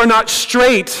that you are not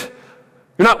straight.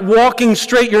 You're not walking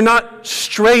straight. You're not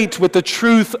straight with the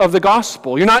truth of the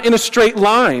gospel. You're not in a straight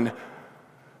line.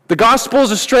 The gospel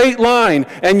is a straight line,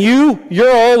 and you're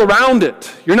all around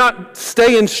it. You're not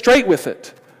staying straight with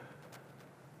it.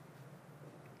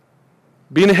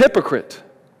 Being a hypocrite.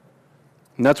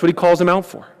 And that's what he calls him out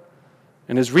for.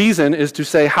 And his reason is to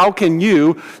say, how can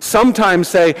you sometimes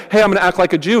say, hey, I'm going to act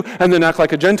like a Jew, and then act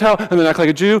like a Gentile, and then act like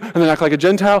a Jew, and then act like a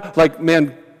Gentile? Like,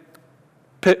 man,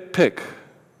 pick.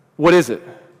 What is it?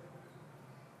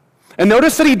 And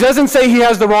notice that he doesn't say he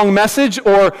has the wrong message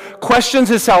or questions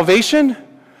his salvation.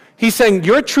 He's saying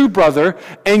you're a true brother,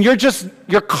 and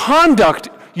your conduct,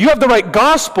 you have the right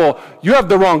gospel, you have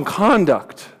the wrong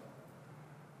conduct.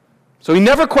 So he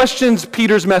never questions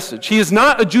Peter's message. He is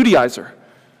not a Judaizer.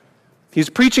 He's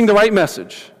preaching the right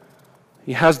message.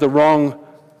 He has the wrong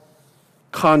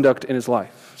conduct in his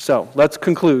life. So let's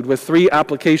conclude with 3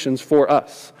 applications for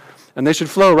us. And they should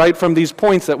flow right from these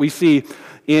points that we see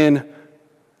in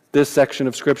this section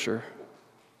of Scripture.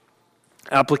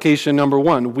 Application number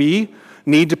 1, we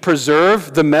need to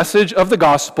preserve the message of the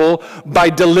gospel by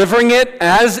delivering it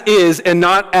as is and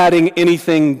not adding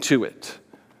anything to it.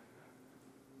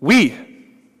 We,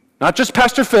 not just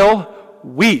Pastor Phil,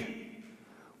 we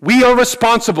are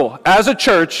responsible as a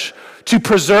church to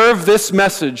preserve this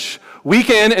message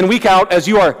week in and week out as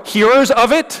you are hearers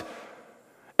of it,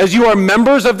 as you are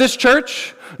members of this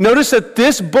church. Notice that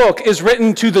this book is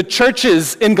written to the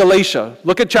churches in Galatia.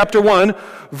 Look at chapter 1,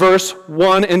 verse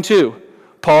 1 and 2.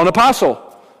 Paul, an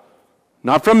apostle,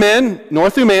 not from men, nor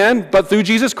through man, but through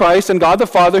Jesus Christ and God the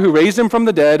Father who raised him from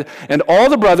the dead, and all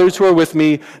the brothers who are with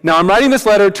me. Now I'm writing this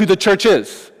letter to the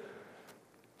churches.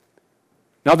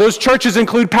 Now those churches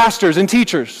include pastors and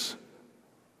teachers,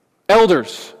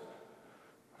 elders.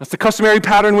 That's the customary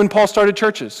pattern when Paul started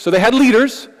churches. So they had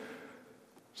leaders.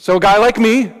 So a guy like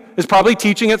me is probably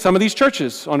teaching at some of these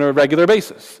churches on a regular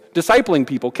basis, discipling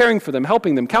people, caring for them,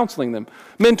 helping them, counseling them,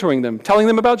 mentoring them, telling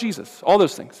them about Jesus, all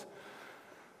those things.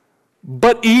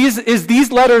 But is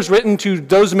these letters written to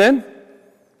those men,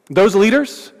 those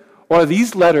leaders, or are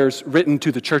these letters written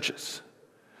to the churches?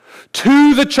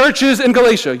 To the churches in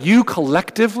Galatia, you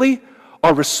collectively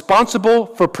are responsible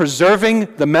for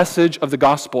preserving the message of the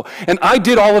gospel. And I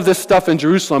did all of this stuff in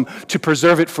Jerusalem to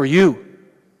preserve it for you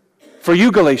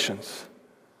Galatians.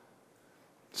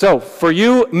 So, for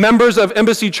you members of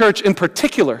Embassy Church in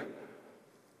particular,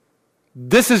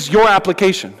 this is your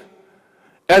application.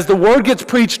 As the word gets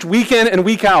preached week in and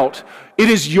week out, it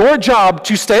is your job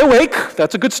to stay awake.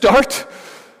 That's a good start.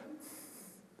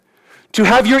 To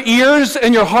have your ears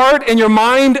and your heart and your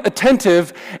mind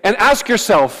attentive and ask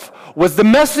yourself, was the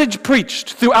message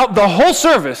preached throughout the whole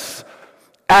service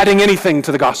adding anything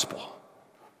to the gospel?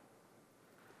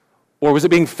 Or was it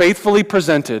being faithfully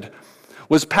presented?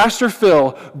 Was Pastor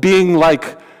Phil being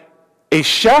like a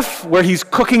chef where he's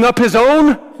cooking up his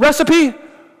own recipe?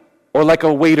 Or like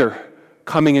a waiter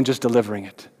coming and just delivering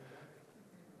it?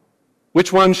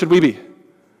 Which one should we be?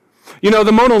 You know,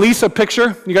 the Mona Lisa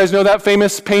picture, you guys know that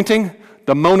famous painting?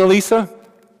 The Mona Lisa,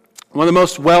 one of the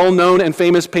most well-known and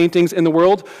famous paintings in the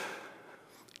world.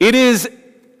 It is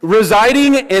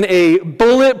residing in a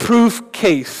bulletproof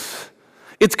case.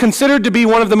 It's considered to be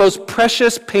one of the most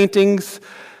precious paintings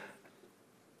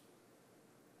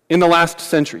in the last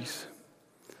centuries.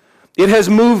 It has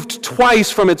moved twice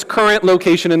from its current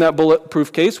location in that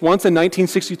bulletproof case, once in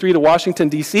 1963 to Washington,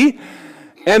 D.C.,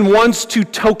 and once to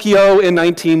Tokyo in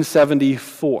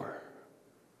 1974.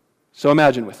 So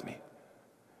imagine with me.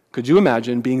 Could you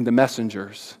imagine being the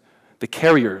messengers, the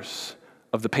carriers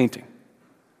of the painting?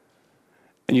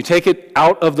 And you take it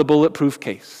out of the bulletproof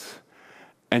case,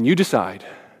 and you decide,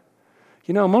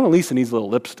 Mona Lisa needs a little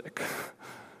lipstick.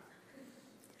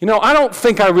 I don't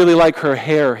think I really like her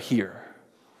hair here.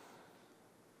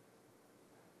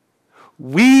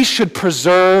 We should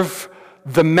preserve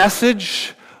the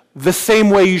message the same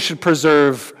way you should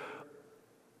preserve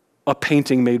a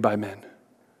painting made by men,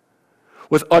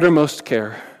 with uttermost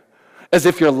care, as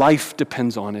if your life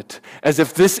depends on it, as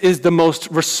if this is the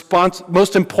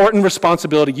most important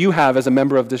responsibility you have as a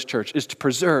member of this church, is to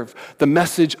preserve the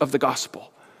message of the gospel.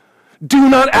 Do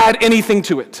not add anything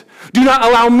to it. Do not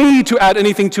allow me to add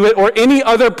anything to it, or any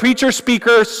other preacher,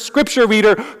 speaker, scripture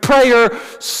reader, prayer,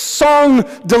 song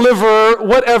deliverer,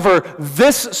 whatever.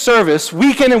 This service,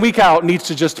 week in and week out, needs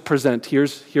to just present.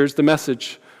 Here's the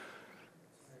message.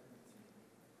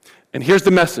 And here's the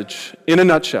message in a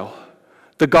nutshell.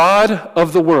 The God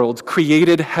of the world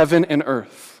created heaven and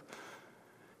earth.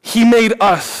 He made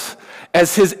us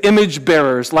as his image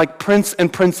bearers, like prince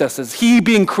and princesses. He,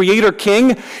 being creator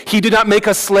king, he did not make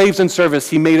us slaves in service.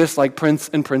 He made us like prince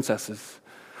and princesses.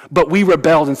 But we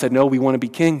rebelled and said, no, we want to be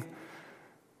king.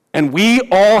 And we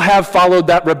all have followed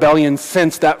that rebellion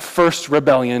since that first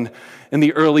rebellion in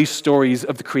the early stories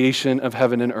of the creation of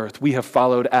heaven and earth. We have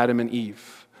followed Adam and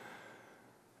Eve.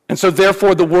 And so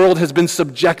therefore the world has been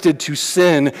subjected to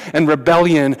sin and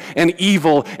rebellion and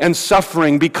evil and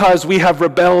suffering because we have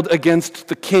rebelled against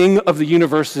the King of the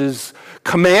universe's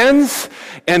commands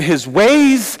and his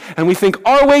ways, and we think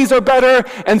our ways are better.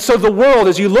 And so the world,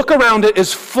 as you look around it,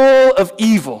 is full of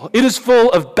evil. It is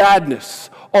full of badness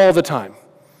all the time.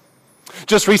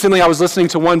 Just recently I was listening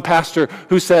to one pastor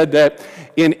who said that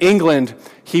in England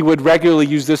he would regularly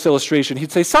use this illustration.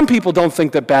 He'd say, some people don't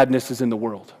think that badness is in the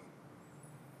world.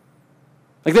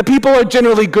 Like that people are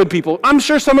generally good people. I'm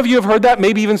sure some of you have heard that.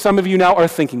 Maybe even some of you now are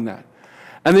thinking that.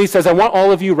 And then he says, I want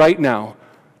all of you right now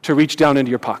to reach down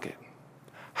into your pocket.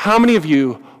 How many of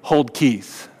you hold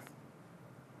keys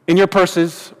in your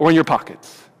purses or in your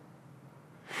pockets?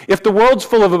 If the world's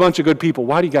full of a bunch of good people,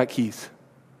 why do you got keys?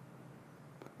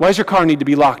 Why does your car need to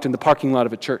be locked in the parking lot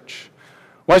of a church?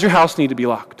 Why does your house need to be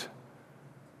locked?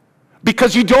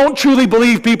 Because you don't truly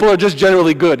believe people are just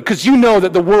generally good. Because you know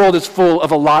that the world is full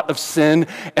of a lot of sin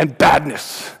and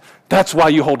badness. That's why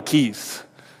you hold keys.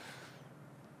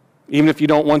 Even if you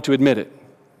don't want to admit it.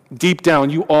 Deep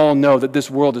down, you all know that this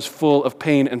world is full of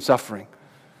pain and suffering.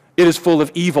 It is full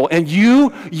of evil. And you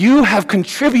have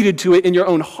contributed to it in your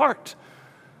own heart.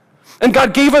 And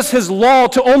God gave us his law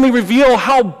to only reveal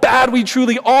how bad we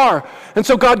truly are. And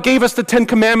so God gave us the 10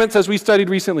 Commandments as we studied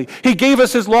recently. He gave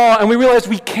us his law, and we realized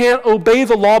we can't obey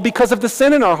the law because of the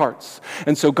sin in our hearts.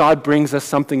 And so God brings us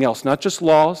something else, not just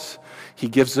laws. He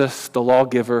gives us the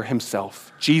lawgiver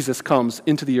himself. Jesus comes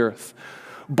into the earth,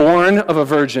 born of a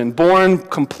virgin, born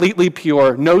completely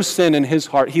pure, no sin in his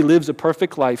heart. He lives a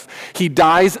perfect life. He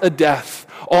dies a death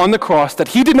on the cross that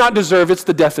he did not deserve. It's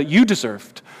the death that you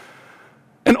deserved.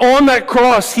 And on that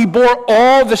cross, he bore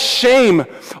all the shame,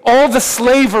 all the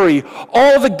slavery,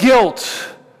 all the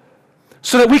guilt,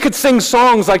 so that we could sing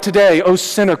songs like today, "O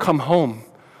sinner, come home.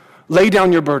 Lay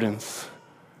down your burdens.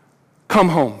 Come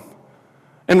home."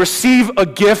 And receive a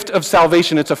gift of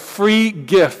salvation. It's a free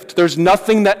gift. There's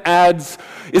nothing that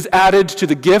is added to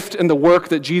the gift and the work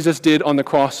that Jesus did on the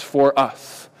cross for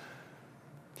us.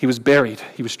 He was buried.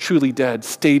 He was truly dead,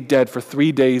 stayed dead for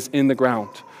 3 days in the ground.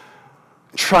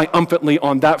 Triumphantly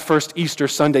on that first Easter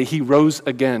Sunday, he rose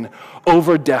again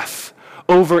over death,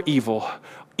 over evil.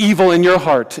 Evil in your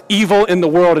heart, evil in the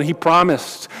world. And he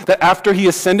promised that after he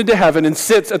ascended to heaven and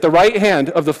sits at the right hand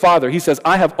of the Father, he says,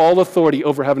 I have all authority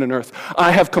over heaven and earth.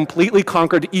 I have completely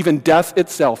conquered even death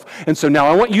itself. And so now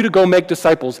I want you to go make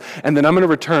disciples, and then I'm going to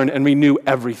return and renew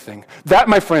everything. That,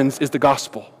 my friends, is the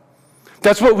gospel.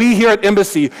 That's what we here at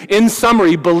Embassy, in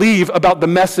summary, believe about the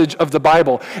message of the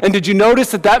Bible. And did you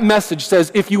notice that that message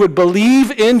says if you would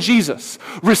believe in Jesus,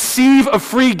 receive a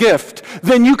free gift,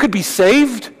 then you could be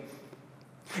saved?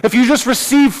 If you just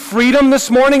receive freedom this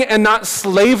morning and not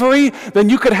slavery, then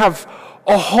you could have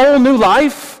a whole new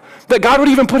life, that God would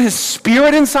even put his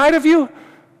Spirit inside of you?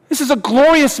 This is a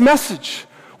glorious message.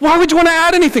 Why would you want to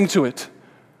add anything to it?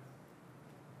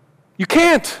 You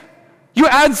can't. You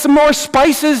add some more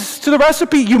spices to the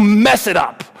recipe, you mess it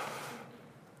up.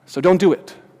 So don't do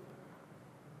it.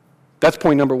 That's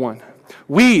point number one.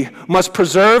 We must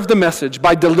preserve the message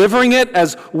by delivering it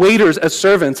as waiters, as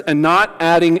servants, and not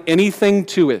adding anything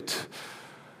to it.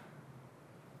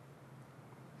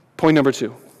 Point number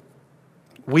 2.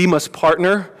 We must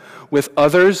partner with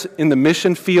others in the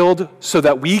mission field so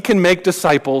that we can make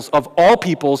disciples of all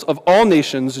peoples, of all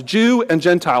nations, Jew and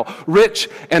Gentile, rich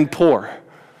and poor.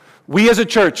 We as a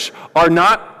church are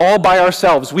not all by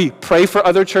ourselves. We pray for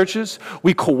other churches.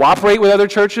 We cooperate with other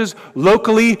churches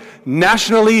locally,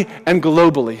 nationally, and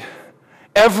globally.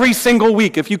 Every single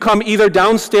week, if you come either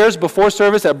downstairs before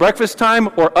service at breakfast time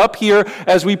or up here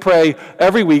as we pray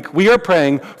every week, we are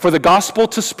praying for the gospel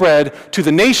to spread to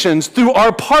the nations through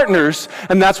our partners.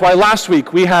 And that's why last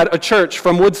week we had a church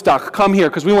from Woodstock come here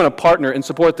because we want to partner and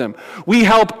support them. We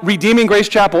help Redeeming Grace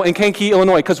Chapel in Kankakee,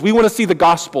 Illinois, because we want to see the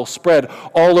gospel spread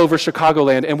all over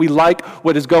Chicagoland. And we like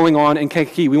what is going on in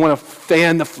Kankakee. We want to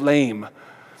fan the flame.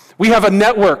 We have a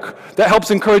network that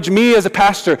helps encourage me as a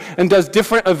pastor and does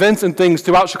different events and things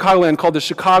throughout Chicagoland called the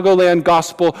Chicagoland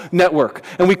Gospel Network.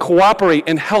 And we cooperate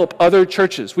and help other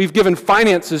churches. We've given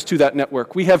finances to that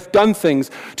network. We have done things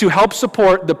to help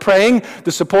support the praying,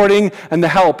 the supporting, and the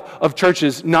help of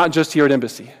churches, not just here at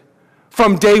Embassy.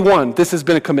 From day one, this has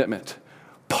been a commitment.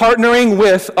 Partnering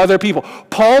with other people.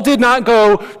 Paul did not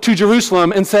go to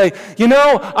Jerusalem and say,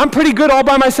 I'm pretty good all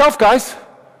by myself, guys.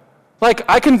 Like,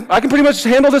 I can pretty much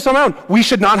handle this on my own. We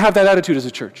should not have that attitude as a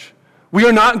church. We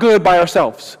are not good by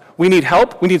ourselves. We need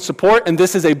help, we need support, and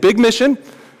this is a big mission.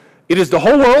 It is the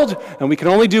whole world, and we can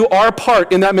only do our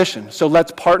part in that mission. So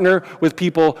let's partner with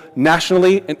people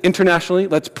nationally and internationally.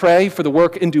 Let's pray for the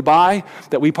work in Dubai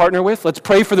that we partner with. Let's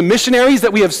pray for the missionaries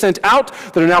that we have sent out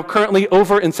that are now currently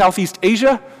over in Southeast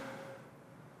Asia.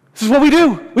 This is what we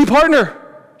do. We partner.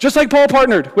 Just like Paul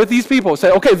partnered with these people. Say,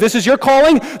 okay, this is your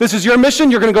calling, this is your mission,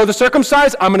 you're going to go to the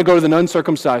circumcised, I'm going to go to the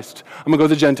uncircumcised. I'm going to go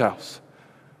to the Gentiles.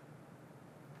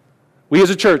 We as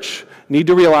a church need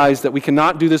to realize that we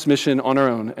cannot do this mission on our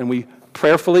own, and we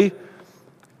prayerfully,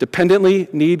 dependently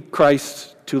need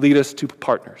Christ to lead us to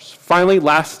partners. Finally,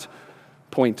 last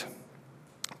point.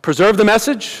 Preserve the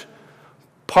message,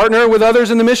 partner with others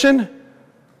in the mission,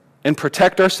 and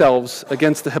protect ourselves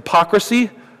against the hypocrisy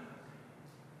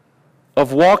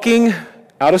of walking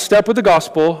out of step with the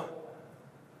gospel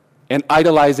and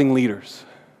idolizing leaders.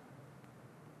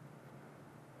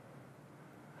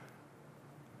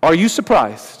 Are you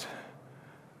surprised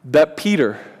that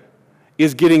Peter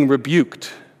is getting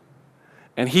rebuked?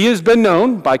 And he has been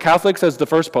known by Catholics as the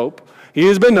first pope. He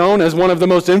has been known as one of the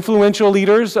most influential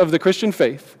leaders of the Christian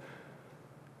faith.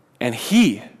 And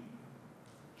he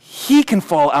can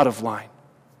fall out of line.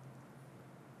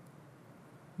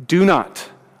 Do not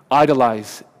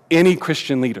idolize any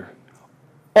Christian leader.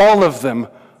 All of them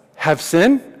have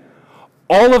sin.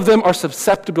 All of them are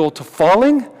susceptible to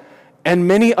falling, and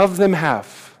many of them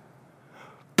have.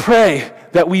 Pray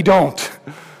that we don't.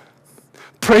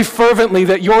 Pray fervently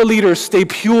that your leaders stay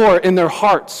pure in their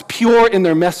hearts, pure in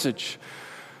their message.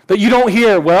 That you don't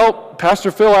hear, well,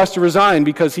 Pastor Phil has to resign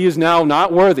because he is now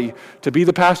not worthy to be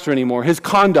the pastor anymore. His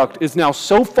conduct is now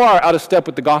so far out of step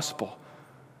with the gospel.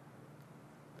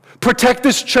 Protect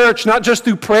this church, not just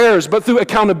through prayers, but through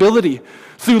accountability,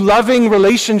 through loving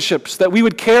relationships, that we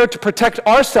would care to protect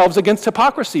ourselves against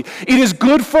hypocrisy. It is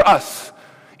good for us.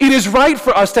 It is right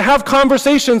for us to have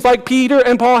conversations like Peter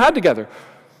and Paul had together.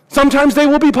 Sometimes they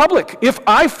will be public. If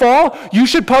I fall, you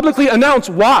should publicly announce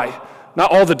why.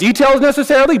 Not all the details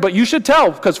necessarily, but you should tell,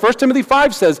 because 1 Timothy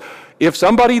 5 says, if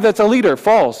somebody that's a leader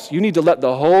falls, you need to let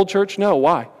the whole church know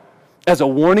why, as a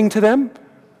warning to them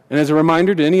and as a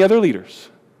reminder to any other leaders.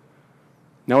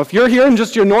 Now, if you're here and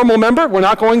just your normal member, we're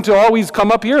not going to always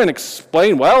come up here and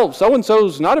explain, well,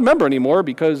 so-and-so's not a member anymore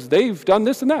because they've done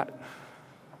this and that.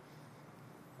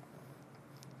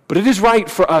 But it is right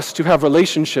for us to have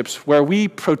relationships where we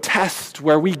protest,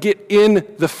 where we get in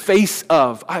the face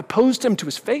of. I opposed him to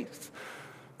his face.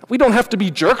 We don't have to be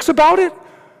jerks about it.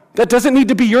 That doesn't need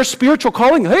to be your spiritual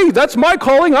calling. Hey, that's my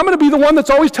calling. I'm going to be the one that's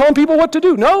always telling people what to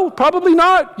do. No, probably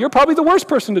not. You're probably the worst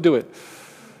person to do it.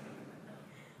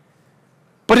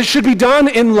 But it should be done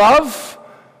in love,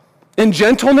 in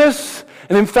gentleness,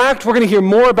 and in fact, we're going to hear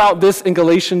more about this in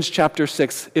Galatians chapter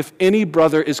 6. If any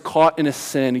brother is caught in a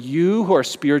sin, you who are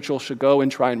spiritual should go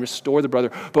and try and restore the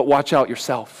brother, but watch out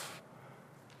yourself.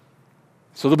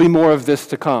 So there'll be more of this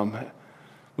to come.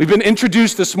 We've been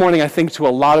introduced this morning, I think, to a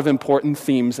lot of important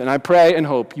themes, and I pray and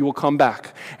hope you will come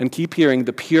back and keep hearing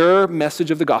the pure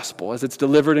message of the gospel as it's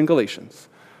delivered in Galatians.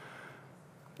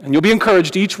 And you'll be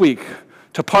encouraged each week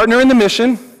to partner in the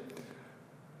mission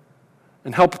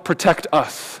and help protect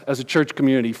us as a church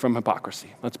community from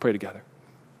hypocrisy. Let's pray together.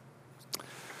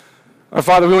 Our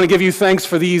Father, we want to give you thanks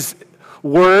for these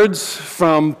words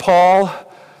from Paul,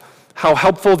 how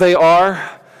helpful they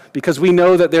are, because we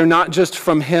know that they're not just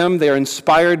from him, they are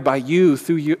inspired by you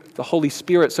through the Holy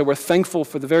Spirit. So we're thankful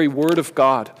for the very word of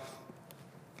God.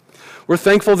 We're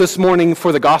thankful this morning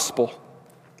for the gospel,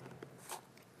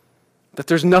 that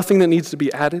there's nothing that needs to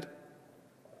be added.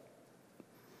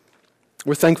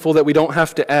 We're thankful that we don't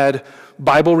have to add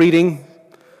Bible reading,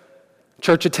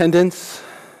 church attendance.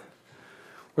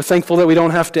 We're thankful that we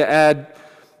don't have to add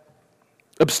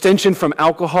abstention from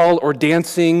alcohol or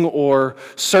dancing or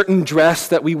certain dress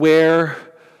that we wear,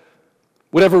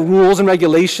 whatever rules and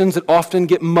regulations that often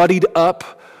get muddied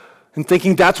up and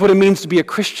thinking that's what it means to be a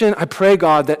Christian. I pray,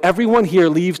 God, that everyone here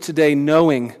leaves today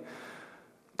knowing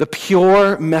the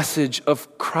pure message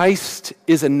of Christ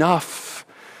is enough.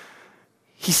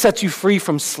 He sets you free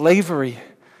from slavery,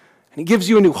 and he gives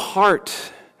you a new heart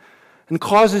and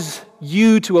causes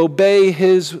you to obey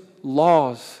his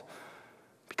laws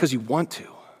because you want to.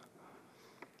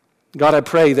 God, I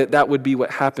pray that that would be what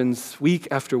happens week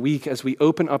after week as we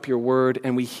open up your word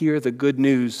and we hear the good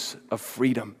news of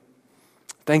freedom.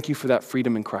 Thank you for that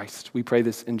freedom in Christ. We pray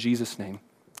this in Jesus' name.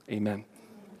 Amen.